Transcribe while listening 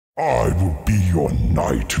I will be your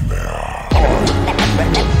nightmare.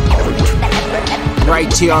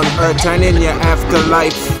 Right here on Earth and in your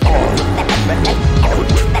afterlife,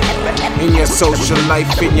 in your social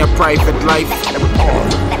life, in your private life,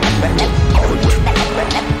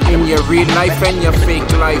 in your real life and your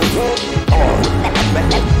fake life.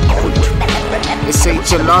 This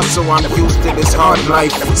ain't your loss, so I'm used to this hard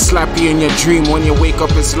life. Slap you in your dream, when you wake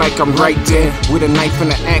up it's like I'm right there with a knife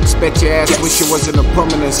and an axe. Bet your ass wish it wasn't a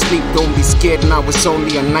permanent sleep. Don't be scared, now it's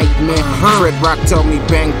only a nightmare. FR3DROQ tell me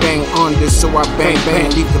bang bang on this, so I bang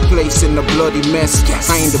bang. Leave the place in a bloody mess.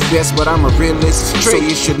 I ain't the best, but I'm a realist, so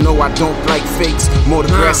you should know I don't like fakes. Mow the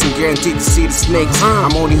grass and guaranteed to see the snakes.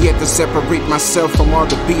 I'm only here to separate myself from all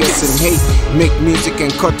the BS and hate. Make music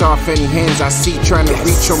and cut off any hands I see trying to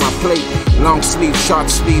reach on my plate. Long sleeve, short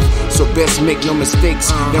sleeve, so best make no mistakes.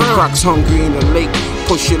 Them crocs hungry in the lake.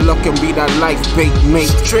 Push your luck and be that life bait, mate.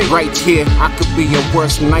 Right here, I could be your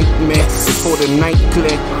worst nightmare. Before the night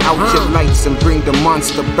clear, out your lights and bring the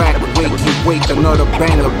monster back. Wake another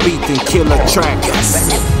banger beat and kill a track.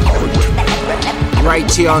 Right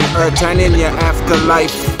here on Earth and in your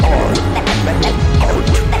afterlife,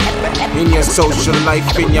 in your social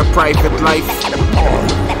life, in your private life,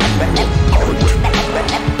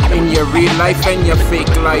 in your real life and your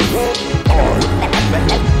fake life.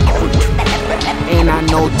 And I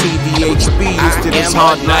know TDHP used to this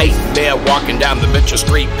hard life. They're walking down the Mitchell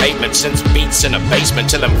Street pavement, since beats in a basement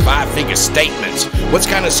to them 5-figure statements. What's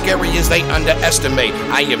kind of scary is they underestimate.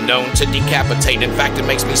 I am known to decapitate. In fact, it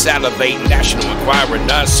makes me salivate. National Enquirer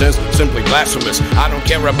nonsense, simply blasphemous. I don't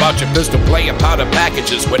care about your pistol play or powder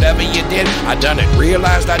packages. Whatever you did, I done it.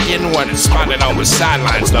 Realized I didn't want it. Spotted on the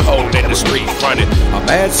sidelines, the whole industry fronted. A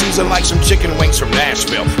bad season like some chicken wings from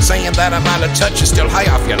Nashville. Saying that I'm out of touch, you're still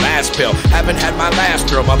high off your last pill. Haven't had my last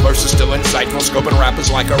girl, my verse is still insightful. Scoping rappers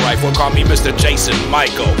like a rifle, call me Mr. Jason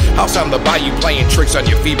Michael. House on the bayou playing tricks on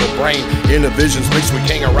your feeble brain. Inner visions mixed with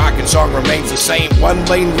king of rock and song remains the same. One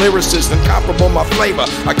lane lyricist, incomparable my flavor.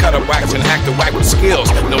 I cut a wax and hack the whack with skills.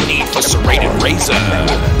 No need for serrated razors.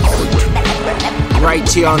 Right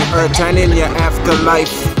here on Earth and in your afterlife,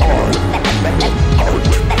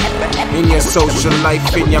 in your social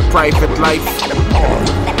life, in your private life,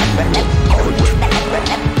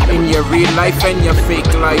 in your real life and your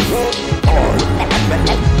fake life.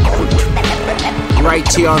 Right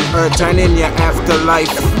here on Earth and in your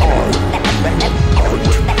afterlife,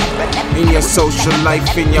 in your social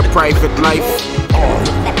life, in your private life,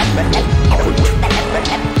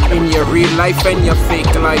 in your real life and your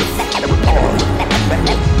fake life.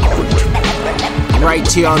 Right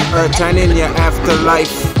here on Earth and in your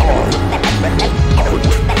afterlife,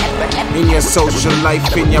 in your social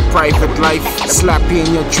life, in your private life. Slap you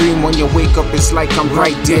in your dream, when you wake up it's like I'm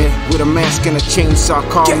right there with a mask and a chainsaw.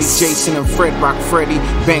 Call me Jason and FR3DROQ Freddy.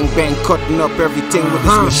 Bang bang, cutting up everything with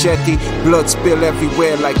his machete. Blood spill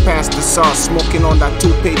everywhere like pasta sauce. Smoking on that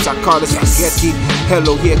toothpaste, I call it spaghetti.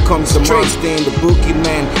 Hello, here comes the monster and the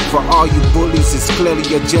boogeyman. For all you bullies, it's clearly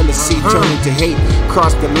your jealousy turning to hate.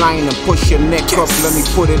 Cross the line and push your neck up, let me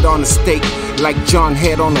put it on a stake like John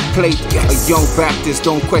head on a plate. A young Baptist,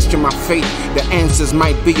 don't question my fate. The answers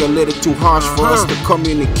might be a little too harsh for us to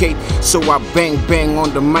communicate, so I bang bang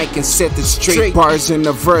on the mic and set it straight. Bars in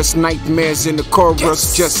the verse, nightmares in the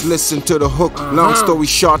chorus. Just listen to the hook. Long story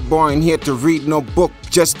short, boy, ain't here to read no book,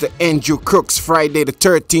 just to end your crooks. Friday the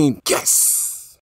 13th. Yes.